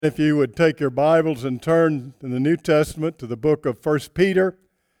If you would take your Bibles and turn in the New Testament to the book of 1 Peter,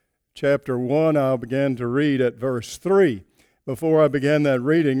 chapter 1, I'll begin to read at verse 3. Before I begin that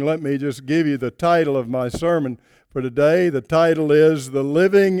reading, let me just give you the title of my sermon for today. The title is The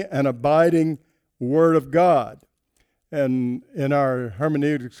Living and Abiding Word of God. And in our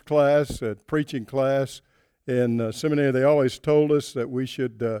hermeneutics class, preaching class in seminary, they always told us that we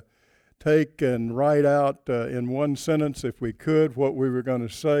should take and write out in one sentence, if we could, what we were going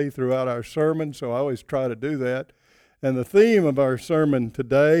to say throughout our sermon. So I always try to do that. And the theme of our sermon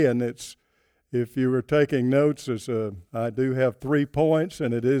today, and it's, if you were taking notes, I do have 3 points,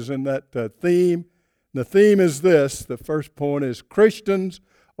 and it is in that theme. The theme is this. The first point is Christians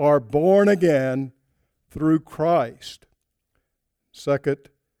are born again through Christ. Second,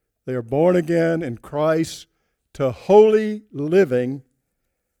 they are born again in Christ to holy living.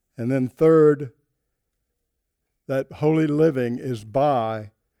 And then third, that holy living is by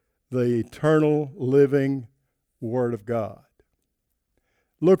the eternal living Word of God.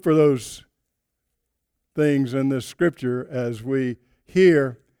 Look for those things in this scripture as we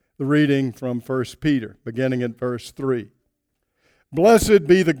hear the reading from 1 Peter, beginning at verse 3. Blessed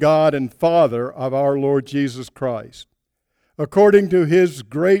be the God and Father of our Lord Jesus Christ. According to His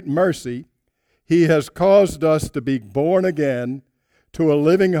great mercy, He has caused us to be born again to a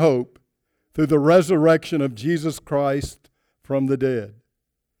living hope through the resurrection of Jesus Christ from the dead,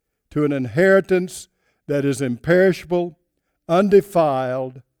 to an inheritance that is imperishable,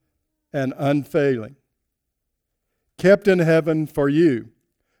 undefiled, and unfailing, kept in heaven for you,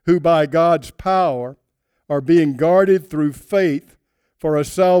 who by God's power are being guarded through faith for a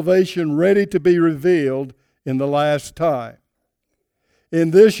salvation ready to be revealed in the last time.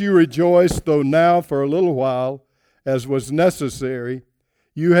 In this you rejoice, though now for a little while, as was necessary,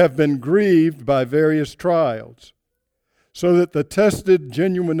 you have been grieved by various trials, so that the tested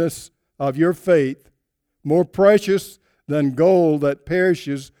genuineness of your faith, more precious than gold that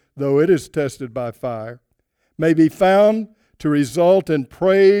perishes though it is tested by fire, may be found to result in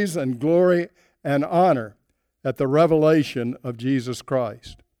praise and glory and honor at the revelation of Jesus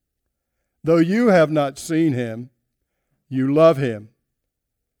Christ. Though you have not seen Him, you love Him.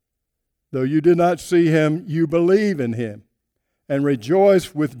 Though you did not see Him, you believe in Him and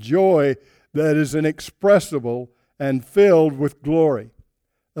rejoice with joy that is inexpressible and filled with glory,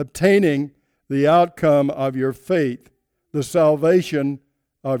 obtaining the outcome of your faith, the salvation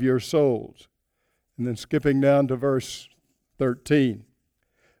of your souls. And then skipping down to verse 13.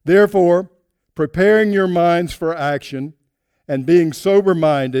 Therefore, preparing your minds for action and being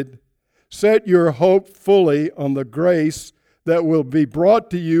sober-minded, set your hope fully on the grace that will be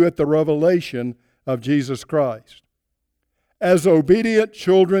brought to you at the revelation of Jesus Christ. As obedient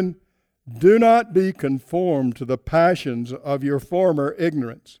children, do not be conformed to the passions of your former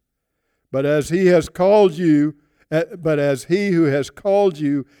ignorance, but as He who has called you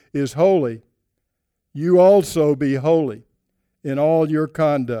is holy, you also be holy in all your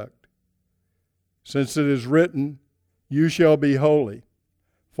conduct. Since it is written, you shall be holy,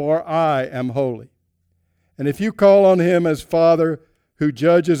 for I am holy. And if you call on Him as Father, who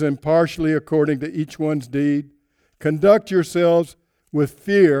judges impartially according to each one's deed, conduct yourselves with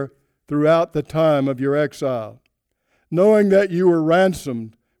fear throughout the time of your exile, knowing that you were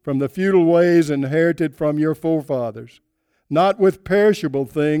ransomed from the futile ways inherited from your forefathers, not with perishable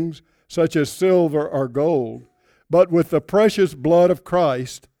things such as silver or gold, but with the precious blood of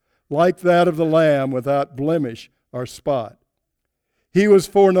Christ, like that of the Lamb without blemish or spot. He was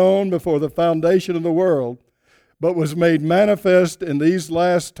foreknown before the foundation of the world, but was made manifest in these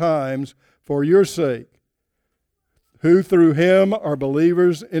last times for your sake, who through Him are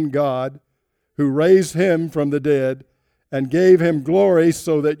believers in God, who raised Him from the dead and gave Him glory,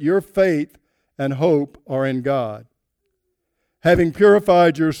 so that your faith and hope are in God. Having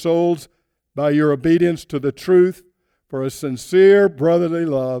purified your souls by your obedience to the truth for a sincere brotherly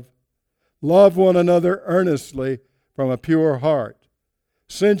love, love one another earnestly from a pure heart,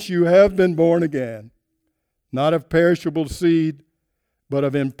 since you have been born again, not of perishable seed, but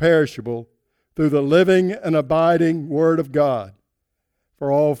of imperishable, through the living and abiding Word of God. For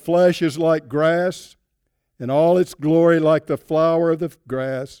all flesh is like grass, and all its glory like the flower of the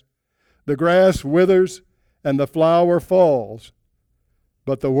grass. The grass withers, and the flower falls,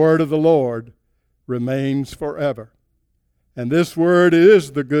 but the word of the Lord remains forever. And this word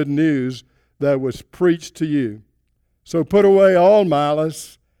is the good news that was preached to you. So put away all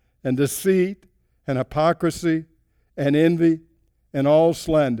malice and deceit and hypocrisy and envy and all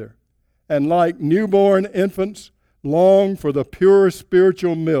slander. And like newborn infants, long for the pure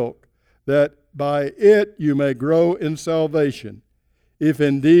spiritual milk, that by it you may grow in salvation, if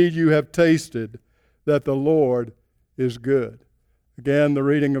indeed you have tasted that the Lord is good. Again, the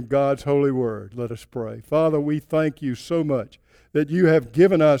reading of God's holy word. Let us pray. Father, we thank you so much that you have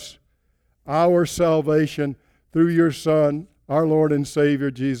given us our salvation through your Son, our Lord and Savior,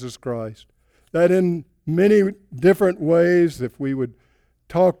 Jesus Christ. That in many different ways, if we would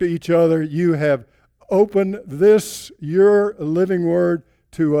talk to each other, you have opened this, your living word,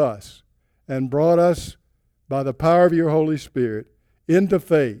 to us and brought us by the power of your Holy Spirit into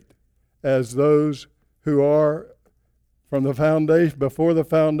faith as those who are from the foundation, before the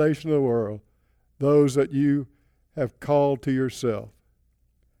foundation of the world, those that you have called to yourself.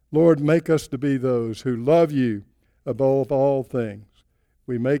 Lord, make us to be those who love you above all things.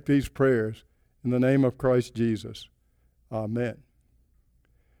 We make these prayers in the name of Christ Jesus. Amen.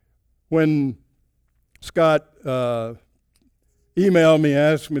 When Scott emailed me,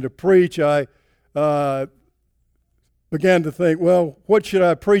 asked me to preach, I began to think, well, what should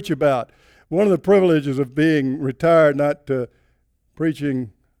I preach about? One of the privileges of being retired, not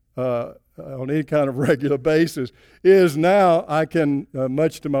preaching on any kind of regular basis, is now I can,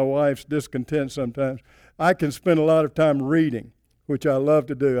 much to my wife's discontent sometimes, I can spend a lot of time reading, which I love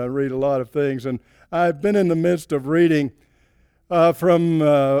to do. I read a lot of things, and I've been in the midst of reading from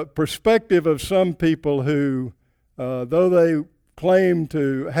perspective of some people who, though they claim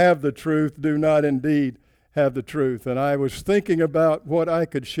to have the truth, do not indeed have the truth. And I was thinking about what I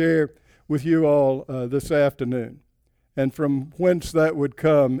could share with you all this afternoon, and from whence that would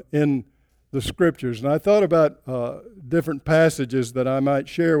come in the Scriptures. And I thought about different passages that I might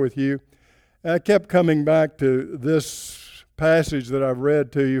share with you. And I kept coming back to this passage that I've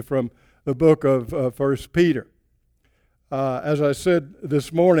read to you from the book of 1 Peter. As I said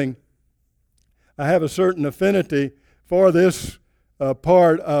this morning, I have a certain affinity for this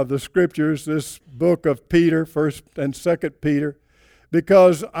part of the Scriptures, this book of Peter, 1st and 2nd Peter,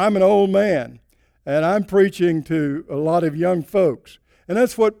 because I'm an old man, and I'm preaching to a lot of young folks. And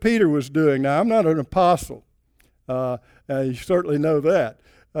that's what Peter was doing. Now, I'm not an apostle. You certainly know that.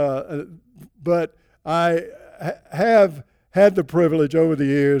 But I have had the privilege over the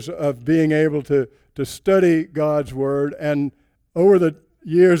years of being able to study God's Word, and over the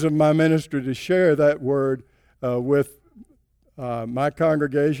years of my ministry to share that Word with my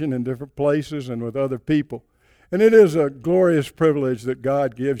congregation in different places and with other people. And it is a glorious privilege that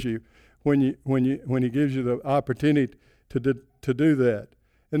God gives you when He gives you the opportunity to do that.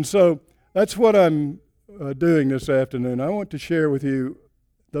 And so that's what I'm doing this afternoon. I want to share with you,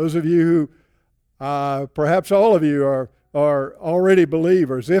 those of you who, perhaps all of you are already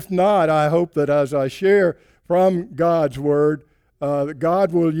believers. If not, I hope that as I share from God's Word, that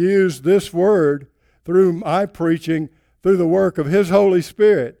God will use this Word through my preaching, through the work of His Holy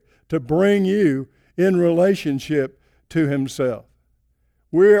Spirit, to bring you in relationship to Himself.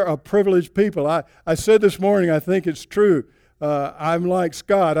 We're a privileged people. I said this morning, I think it's true. I'm like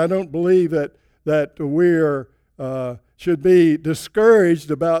Scott. I don't believe that we're should be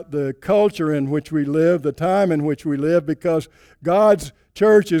discouraged about the culture in which we live, the time in which we live, because God's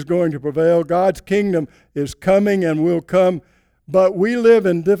church is going to prevail. God's kingdom is coming and will come, but we live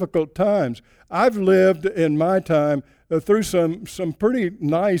in difficult times. I've lived in my time through some pretty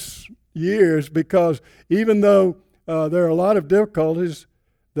nice years, because even though there are a lot of difficulties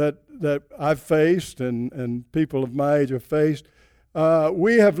that I've faced and people of my age have faced,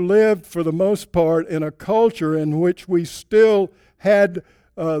 we have lived for the most part in a culture in which we still had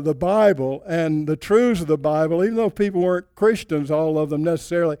the Bible and the truths of the Bible, even though people weren't Christians, all of them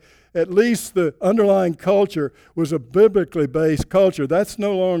necessarily. At least the underlying culture was a biblically based culture. That's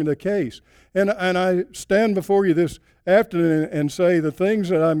no longer the case. And I stand before you this afternoon and say the things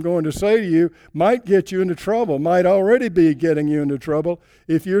that I'm going to say to you might get you into trouble, might already be getting you into trouble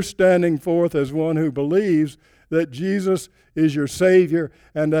if you're standing forth as one who believes that Jesus is your Savior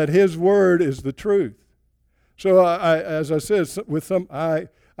and that His Word is the truth. So as I said,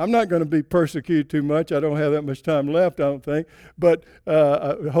 I'm not going to be persecuted too much. I don't have that much time left, I don't think, but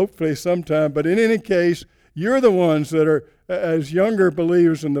hopefully sometime. But in any case, you're the ones that are, as younger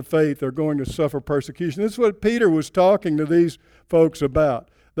believers in the faith, are going to suffer persecution. This is what Peter was talking to these folks about.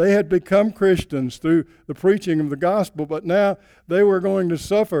 They had become Christians through the preaching of the gospel, but now they were going to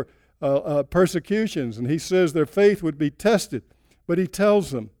suffer persecutions. And he says their faith would be tested. But he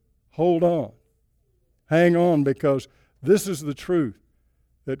tells them, hold on. Hang on, because this is the truth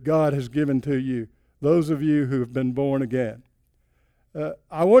that God has given to you, those of you who have been born again.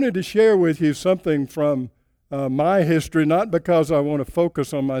 I wanted to share with you something from my history, not because I want to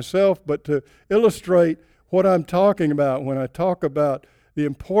focus on myself, but to illustrate what I'm talking about when I talk about the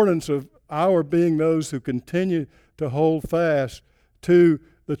importance of our being those who continue to hold fast to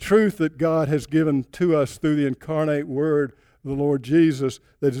the truth that God has given to us through the incarnate Word of the Lord Jesus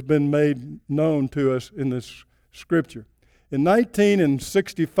that has been made known to us in this Scripture. In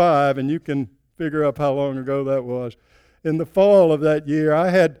 1965, and you can figure up how long ago that was, in the fall of that year, I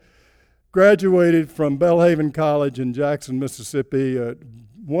had graduated from Belhaven College in Jackson, Mississippi, a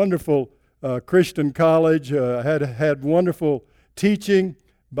wonderful Christian college. I had wonderful teaching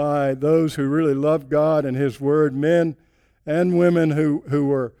by those who really loved God and His Word, men and women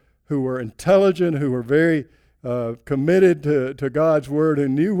who were intelligent, who were very committed to God's Word,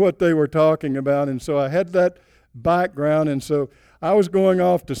 and knew what they were talking about. And so I had that background, and so I was going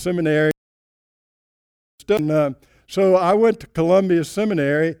off to seminary. So I went to Columbia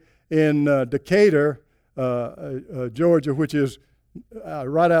Seminary in Decatur, Georgia, which is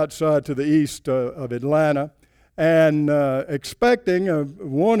right outside to the east of Atlanta, and expecting,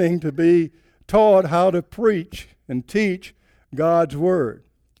 wanting to be taught how to preach and teach God's Word.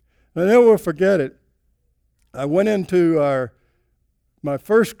 I'll never forget it. I went into my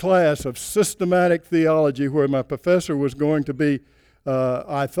first class of systematic theology, where my professor was going to be,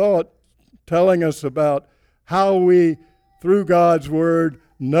 I thought, telling us about how we, through God's Word,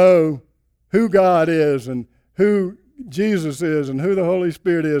 know who God is and who Jesus is and who the Holy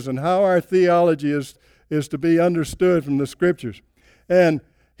Spirit is and how our theology is to be understood from the Scriptures. And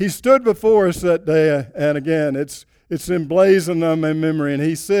he stood before us that day, and again, it's emblazoned on my memory, and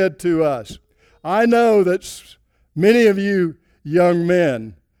he said to us, I know that many of you young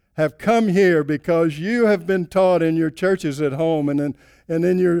men have come here because you have been taught in your churches at home and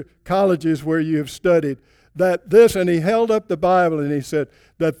in your colleges where you have studied that this, and he held up the Bible and he said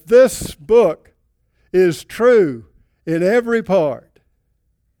that this book is true in every part,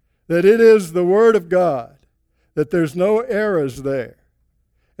 that it is the Word of God, that there's no errors there.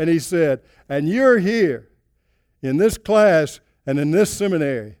 And he said, and you're here in this class and in this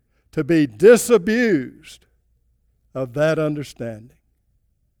seminary to be disabused of that understanding.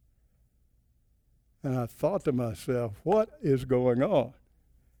 And I thought to myself, what is going on?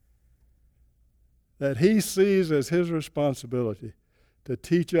 That he sees as his responsibility to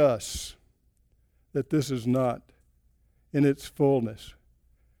teach us that this is not, in its fullness,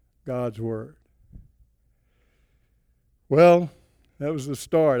 God's Word. Well, that was the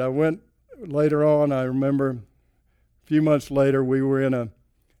start. I went later on, I remember a few months later, we were in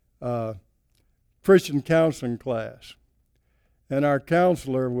a Christian counseling class. And our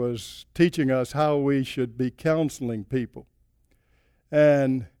counselor was teaching us how we should be counseling people.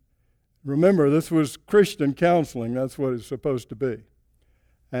 And remember, this was Christian counseling. That's what it's supposed to be.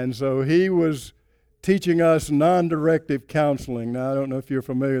 And so he was teaching us non-directive counseling. Now, I don't know if you're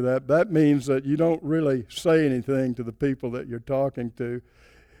familiar with that. That means that you don't really say anything to the people that you're talking to.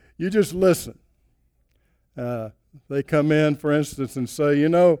 You just listen. They come in, for instance, and say,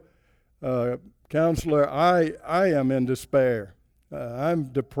 counselor, I am in despair. I'm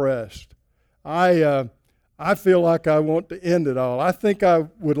depressed. I feel like I want to end it all. I think I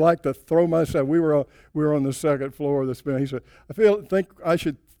would like to throw myself. We were on the second floor of this building. He said, think I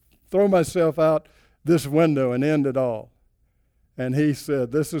should throw myself out this window and end it all. And he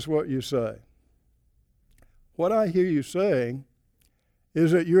said, this is what you say. What I hear you saying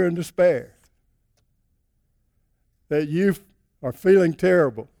is that you're in despair, that you are feeling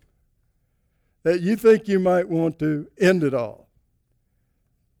terrible, that you think you might want to end it all.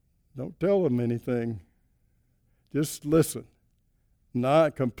 Don't tell them anything. Just listen.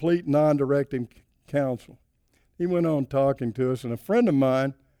 Not complete non-directing counsel. He went on talking to us, and a friend of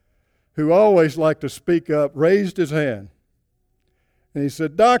mine who always liked to speak up raised his hand. And he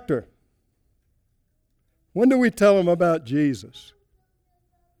said, Doctor, when do we tell them about Jesus?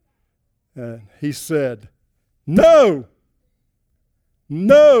 And he said, no,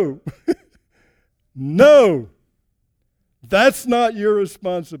 no, no. That's not your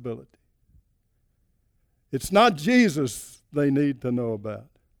responsibility. It's not Jesus they need to know about.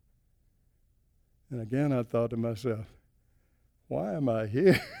 And again, I thought to myself, why am I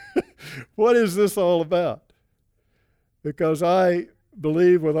here? What is this all about? Because I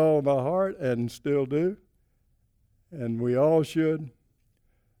believe with all my heart, and still do, and we all should,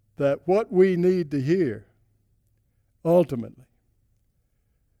 that what we need to hear ultimately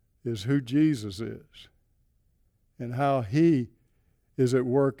is who Jesus is and how he is at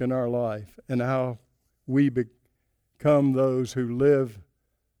work in our life and how we become those who live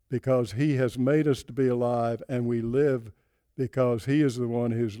because he has made us to be alive, and we live because he is the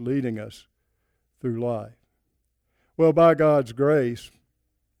one who's leading us through life. Well, by God's grace,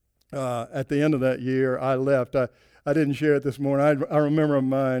 at the end of that year, I left. I didn't share it this morning. I remember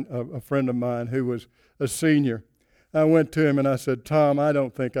a friend of mine who was a senior I went to him and I said, Tom, I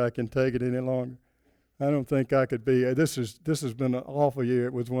don't think I can take it any longer. I don't think I could be. This has been an awful year.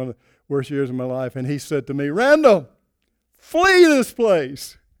 It was one of the worst years of my life. And he said to me, Randall, flee this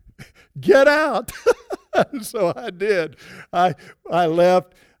place. Get out. So I did. I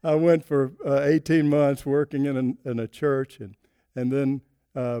left. I went for 18 months working in a church. And then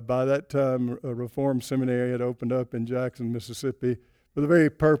by that time, a Reformed seminary had opened up in Jackson, Mississippi, for the very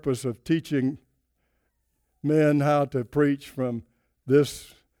purpose of teaching men how to preach from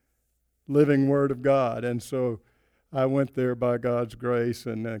this living Word of God. And so I went there by God's grace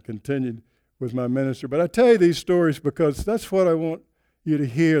and continued with my ministry. But I tell you these stories because that's what I want you to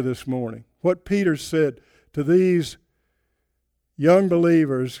hear this morning. What Peter said to these young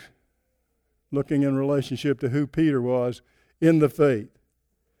believers, looking in relationship to who Peter was in the faith.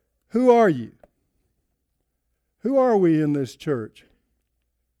 Who are you? Who are we in this church?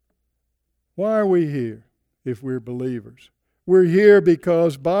 Why are we here if we're believers? We're here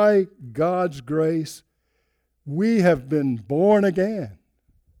because by God's grace, we have been born again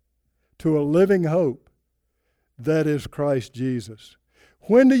to a living hope that is Christ Jesus.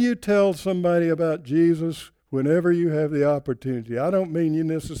 When do you tell somebody about Jesus? Whenever you have the opportunity. I don't mean you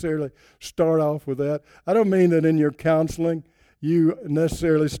necessarily start off with that. I don't mean that in your counseling you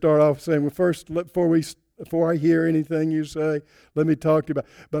necessarily start off saying, well, first, before I hear anything you say, let me talk to you about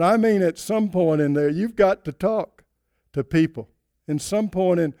it. But I mean at some point in there, you've got to talk to people. In some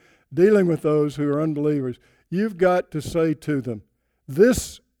point in dealing with those who are unbelievers, you've got to say to them,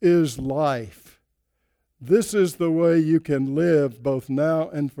 this is life. This is the way you can live both now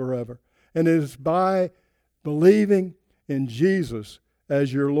and forever. And it is by believing in Jesus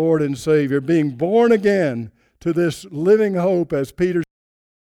as your Lord and Savior, being born again to this living hope, as Peter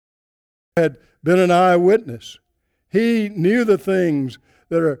had been an eyewitness. He knew the things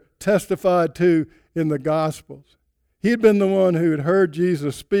that are testified to in the Gospels. He had been the one who had heard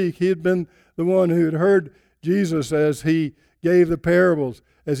Jesus speak. He had been the one who had heard Jesus as he gave the parables,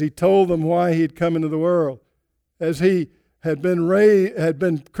 as he told them why he had come into the world, as he had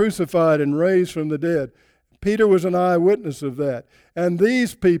been crucified and raised from the dead. Peter was an eyewitness of that. And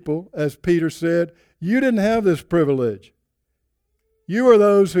these people, as Peter said, you didn't have this privilege. You are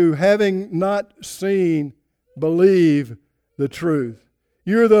those who, having not seen, believe the truth.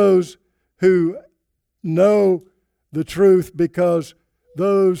 You're those who know the truth because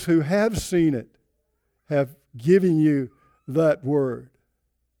those who have seen it have given you that word.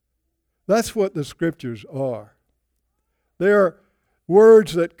 That's what the Scriptures are. They are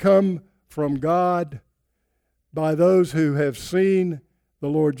words that come from God by those who have seen the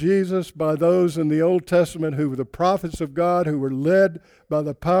Lord Jesus, by those in the Old Testament who were the prophets of God, who were led by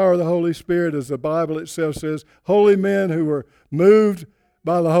the power of the Holy Spirit, as the Bible itself says, holy men who were moved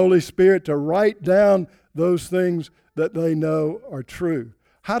by the Holy Spirit to write down those things that they know are true.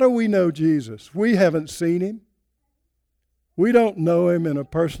 How do we know Jesus? We haven't seen him. We don't know him in a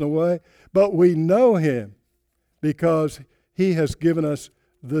personal way, but we know him because he has given us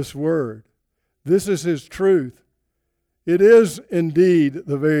this word. This is his truth. It is indeed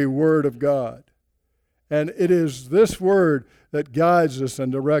the very Word of God. And it is this Word that guides us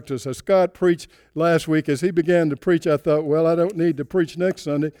and directs us. As Scott preached last week, as he began to preach, I thought, well, I don't need to preach next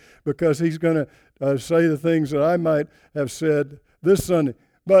Sunday because he's going to say the things that I might have said this Sunday.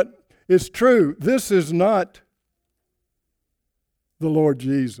 But it's true. This is not the Lord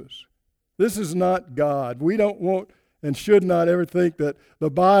Jesus. This is not God. We don't want and should not ever think that the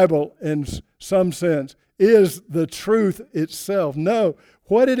Bible, in some sense, is the truth itself. No,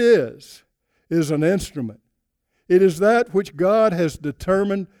 what it is an instrument. It is that which God has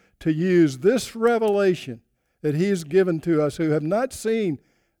determined to use, this revelation that he has given to us who have not seen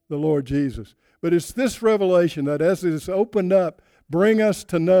the Lord Jesus. But it's this revelation that as it is opened up, bring us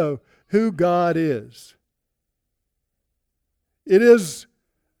to know who God is. It is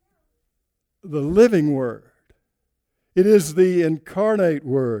the living Word. It is the incarnate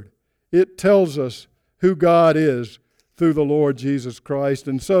Word. It tells us who God is through the Lord Jesus Christ.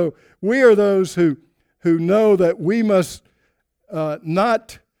 And so we are those who know that we must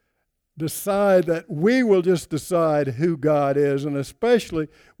not decide that we will just decide who God is, and especially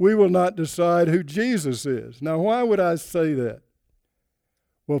we will not decide who Jesus is. Now, why would I say that?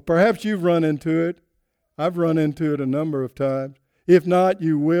 Well, perhaps you've run into it. I've run into it a number of times. If not,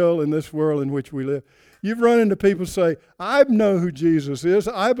 you will in this world in which we live. You've run into people say, I know who Jesus is.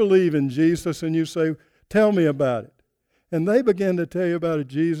 I believe in Jesus. And you say, tell me about it. And they begin to tell you about a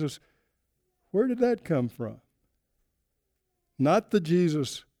Jesus. Where did that come from? Not the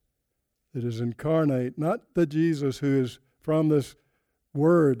Jesus that is incarnate, not the Jesus who is from this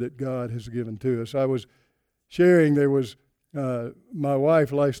Word that God has given to us. I was sharing, there was, my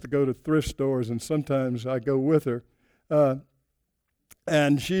wife likes to go to thrift stores, and sometimes I go with her.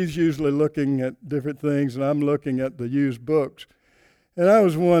 And she's usually looking at different things, and I'm looking at the used books. And I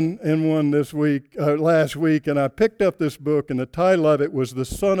was in one last week, and I picked up this book, and the title of it was The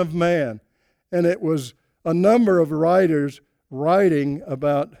Son of Man. And it was a number of writers writing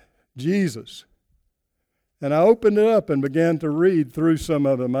about Jesus. And I opened it up and began to read through some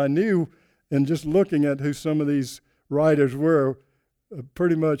of them. I knew, in just looking at who some of these writers were,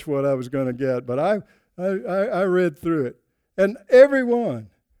 pretty much what I was going to get. But I read through it. And everyone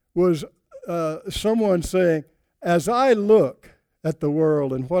was someone saying, as I look at the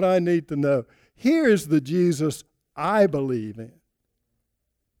world and what I need to know, here is the Jesus I believe in.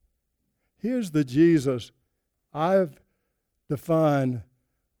 Here's the Jesus I've defined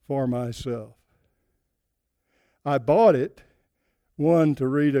for myself. I bought it, one, to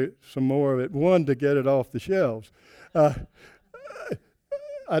read some more of it, one, to get it off the shelves. I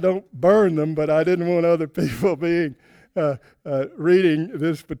don't burn them, but I didn't want other people being reading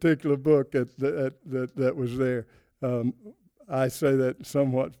this particular book that was there. I say that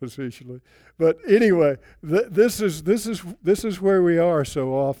somewhat facetiously, but anyway, this is where we are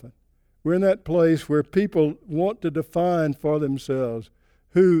so often. We're in that place where people want to define for themselves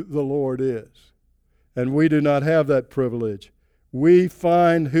who the Lord is, and we do not have that privilege. We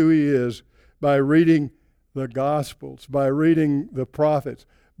find who He is by reading the Gospels, by reading the prophets,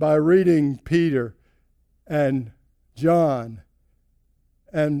 by reading Peter and John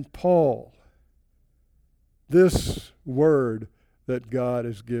and Paul. This word that God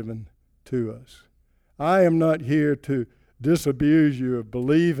has given to us. I am not here to disabuse you of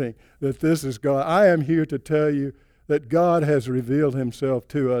believing that this is God. I am here to tell you that God has revealed Himself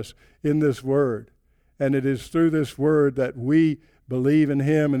to us in this word. And it is through this word that we believe in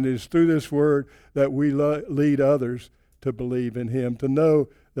Him, and it is through this word that we lead others to believe in Him, to know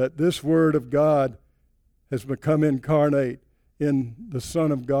that this word of God has become incarnate in the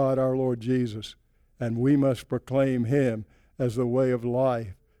Son of God, our Lord Jesus, and we must proclaim Him as the way of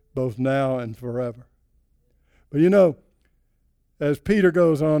life, both now and forever. But you know, as Peter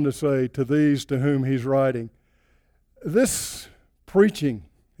goes on to say to these to whom he's writing, this preaching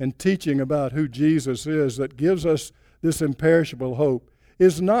and teaching about who Jesus is that gives us this imperishable hope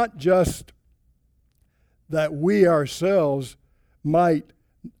is not just that we ourselves might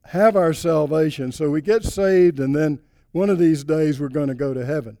have our salvation, so we get saved and then one of these days we're going to go to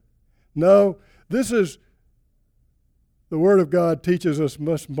heaven. No, the Word of God teaches us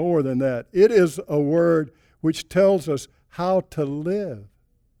much more than that. It is a word which tells us how to live.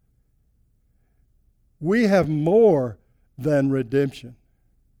 We have more than redemption.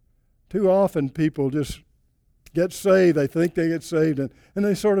 Too often people just get saved, they think they get saved, and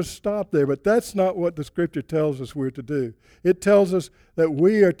they sort of stop there. But that's not what the Scripture tells us we're to do. It tells us that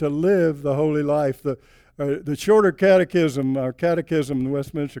we are to live the holy life. The shorter catechism, our catechism, the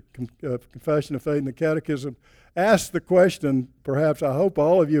Westminster Confession of Faith and the Catechism, asks the question, perhaps I hope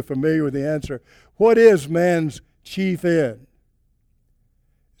all of you are familiar with the answer, what is man's chief end?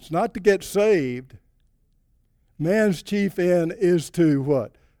 It's not to get saved. Man's chief end is to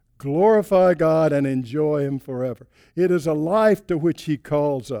what? Glorify God and enjoy Him forever. It is a life to which He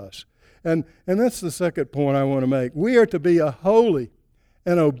calls us. And that's the second point I want to make. We are to be a holy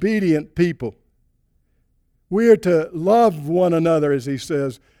and obedient people. We are to love one another, as he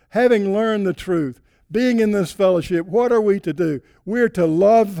says, having learned the truth. Being in this fellowship, what are we to do? We're to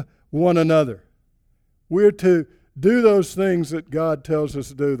love one another. We're to do those things that God tells us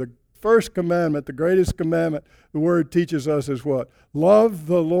to do. The first commandment, the greatest commandment, the Word teaches us is what? Love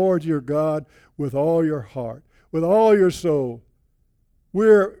the Lord your God with all your heart, with all your soul.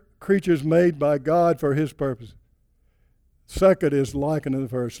 We're creatures made by God for His purpose. Second is likened to the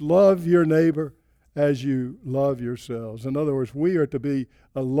first. Love your neighbor as you love yourselves. In other words, we are to be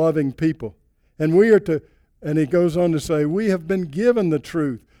a loving people. And we are to, and he goes on to say, we have been given the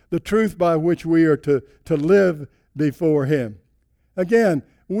truth by which we are to live before Him. Again,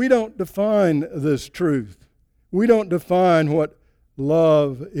 we don't define this truth. We don't define what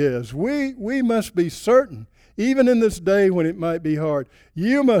love is. We must be certain, even in this day when it might be hard,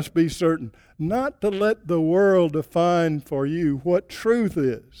 you must be certain not to let the world define for you what truth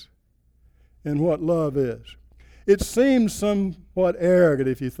is and what love is. It seems somewhat arrogant,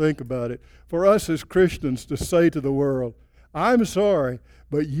 if you think about it, for us as Christians to say to the world, I'm sorry,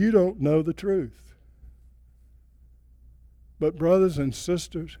 but you don't know the truth. But brothers and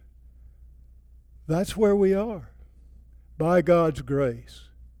sisters, that's where we are, by God's grace.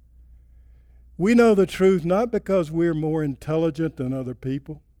 We know the truth not because we're more intelligent than other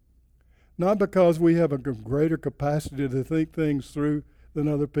people, Not because we have a greater capacity to think things through than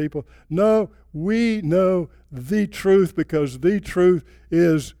other people. No, we know the truth because the truth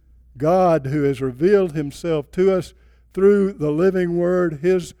is God who has revealed himself to us through the living Word,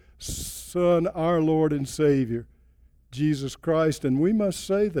 his Son, our Lord and Savior, Jesus Christ. And we must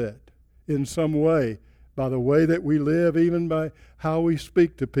say that in some way, by the way that we live, even by how we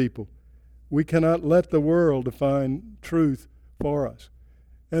speak to people. We cannot let the world define truth for us.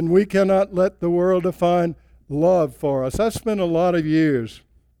 And we cannot let the world define love for us. I spent a lot of years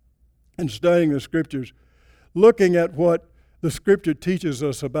in studying the Scriptures, looking at what the Scripture teaches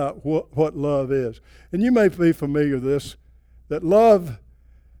us about what love is. And you may be familiar with this, that love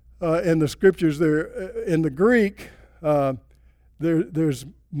in the Scriptures, there in the Greek, there's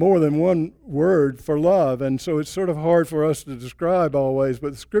more than one word for love, and so it's sort of hard for us to describe always,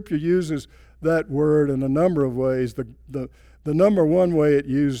 but the Scripture uses that word in a number of ways. The number one way it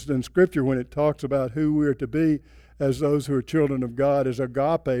used in Scripture when it talks about who we're to be as those who are children of God is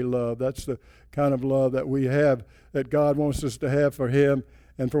agape love. That's the kind of love that we have, that God wants us to have for him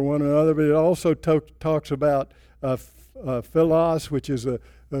and for one another. But it also talks about philos, which is a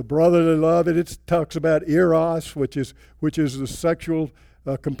brotherly love. It talks about eros, which is the sexual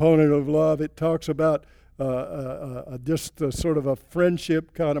component of love. It talks about just sort of a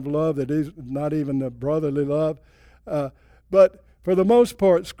friendship kind of love that is not even a brotherly love. But for the most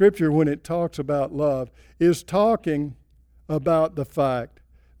part, Scripture, when it talks about love, is talking about the fact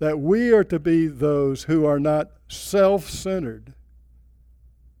that we are to be those who are not self-centered,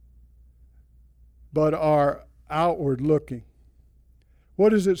 but are outward looking. What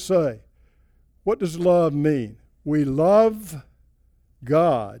does it say? What does love mean? We love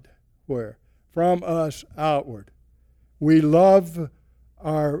God, where? From us outward. We love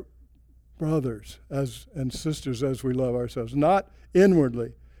our brothers and sisters as we love ourselves, not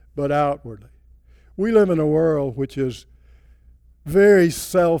inwardly, but outwardly. We live in a world which is very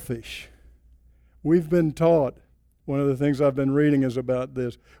selfish. We've been taught, one of the things I've been reading is about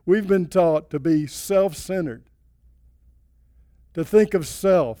this, we've been taught to be self-centered, to think of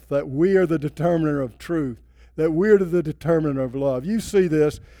self, that we are the determiner of truth, that we're the determiner of love. You see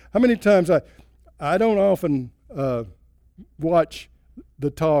this. How many times I don't often watch The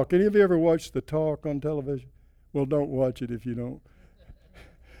Talk. Any of you ever watched The Talk on television? Well, don't watch it if you don't.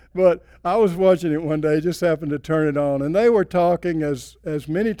 But I was watching it one day, just happened to turn it on, and they were talking as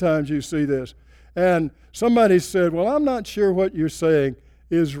many times you see this. And somebody said, well, I'm not sure what you're saying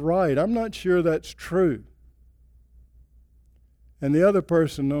is right. I'm not sure that's true. And the other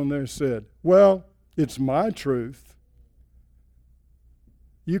person on there said, well, it's my truth.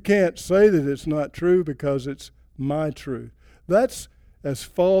 You can't say that it's not true because it's my truth. That's as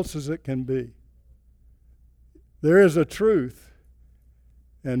false as it can be. There is a truth,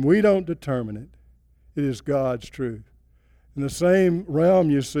 and we don't determine it. It is God's truth. In the same realm,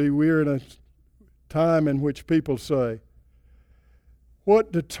 you see, we're in a time in which people say,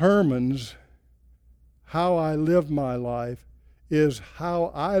 what determines how I live my life is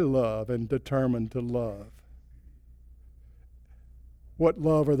how I love and determine to love. What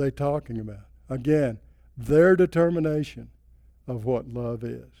love are they talking about? Again, their determination of what love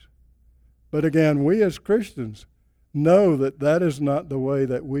is. But again, we as Christians know that that is not the way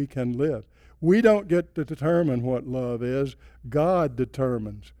that we can live. We don't get to determine what love is. God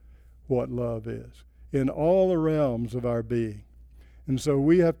determines what love is in all the realms of our being. And so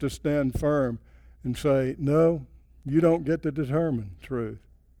we have to stand firm and say, no, you don't get to determine truth.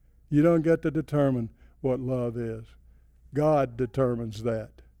 You don't get to determine what love is. God determines that.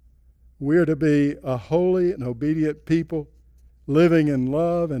 We're to be a holy and obedient people, living in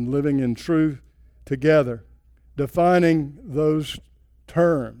love and living in truth together, defining those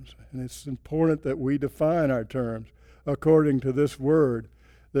terms. And it's important that we define our terms according to this word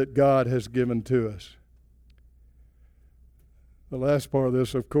that God has given to us. The last part of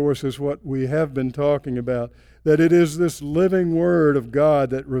this, of course, is what we have been talking about, that it is this living word of God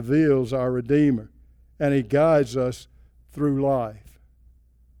that reveals our Redeemer, and he guides us through life.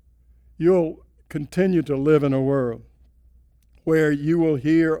 You'll continue to live in a world where you will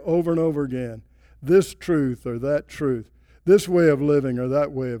hear over and over again this truth or that truth, this way of living or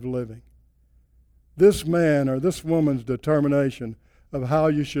that way of living, this man or this woman's determination of how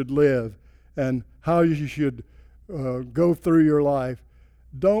you should live and how you should go through your life.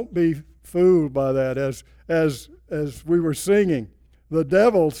 Don't be fooled by that. As we were singing, the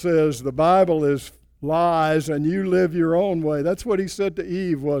devil says the Bible is lies and you live your own way. That's what he said to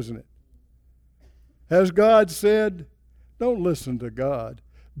Eve, wasn't it? Has God said, don't listen to God.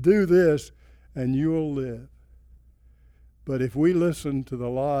 Do this and you will live. But if we listen to the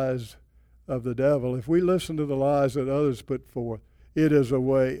lies of the devil, if we listen to the lies that others put forth, it is a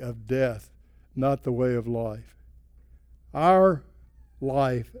way of death, not the way of life. Our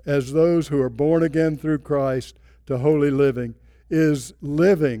life as those who are born again through Christ to holy living is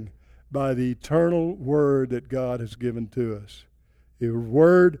living by the eternal word that God has given to us. A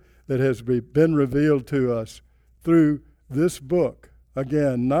word that has been revealed to us through this book.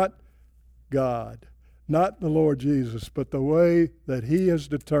 Again, not God, not the Lord Jesus, but the way that He has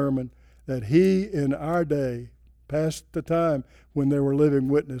determined that He in our day, past the time when there were living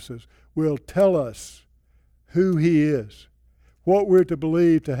witnesses, will tell us who He is, what we're to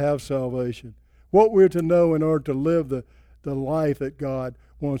believe to have salvation, what we're to know in order to live the life that God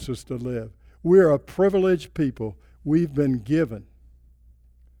wants us to live. We're a privileged people. We've been given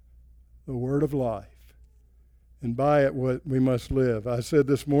the word of life, and by it we must live. I said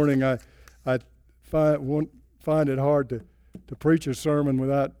this morning I find it hard to preach a sermon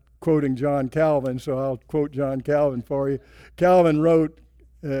without quoting John Calvin, so I'll quote John Calvin for you. Calvin wrote,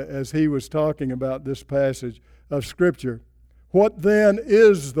 as he was talking about this passage of Scripture, "What then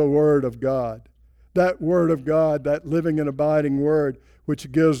is the Word of God?" That Word of God, that living and abiding Word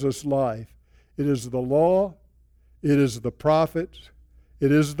which gives us life. It is the law, it is the prophets,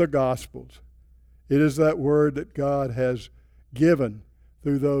 it is the Gospels. It is that Word that God has given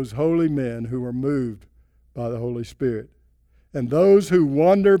through those holy men who were moved by the Holy Spirit. And those who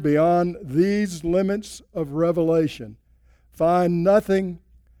wander beyond these limits of revelation find nothing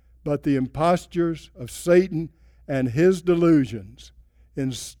but the impostures of Satan and his delusions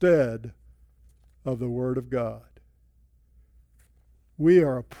instead of the Word of God. We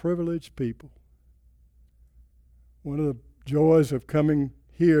are a privileged people. One of the joys of coming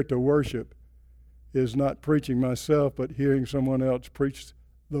here to worship is not preaching myself, but hearing someone else preach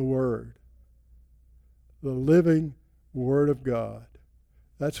the Word. The living Word of God.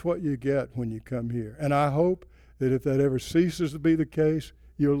 That's what you get when you come here. And I hope that if that ever ceases to be the case,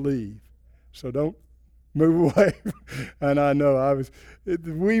 you'll leave. So don't move away. And I know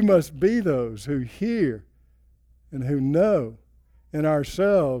we must be those who hear and who know in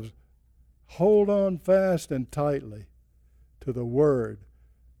ourselves, hold on fast and tightly to the Word,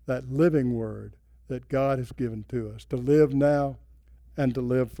 that living Word that God has given to us, to live now and to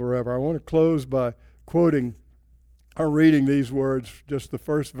live forever. I want to close by quoting or reading these words, just the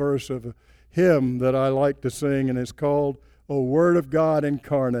first verse of a hymn that I like to sing, and it's called, "O Word of God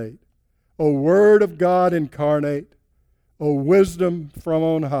Incarnate." O Word of God incarnate, O wisdom from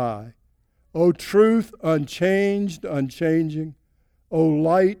on high, O truth unchanged, unchanging, O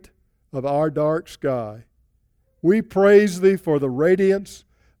light of our dark sky, we praise Thee for the radiance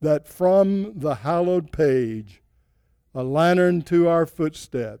that from the hallowed page, a lantern to our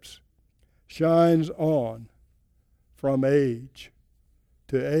footsteps, shines on from age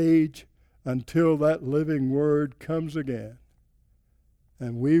to age until that living Word comes again,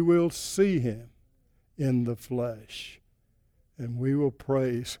 and we will see Him in the flesh, and we will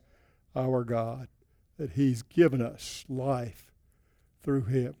praise our God that He's given us life through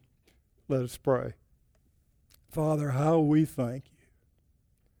Him. Let us pray. Father, how we thank You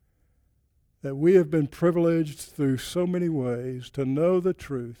that we have been privileged through so many ways to know the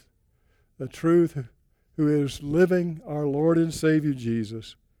truth who is living our Lord and Savior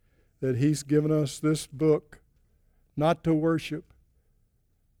Jesus, that He's given us this book not to worship,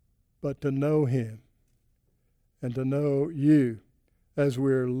 but to know Him and to know You as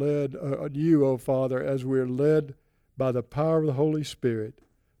we're led, You, O Father, as we're led by the power of the Holy Spirit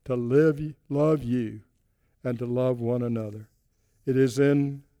to love You and to love one another. It is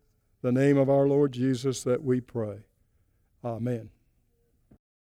in the name of our Lord Jesus that we pray. Amen.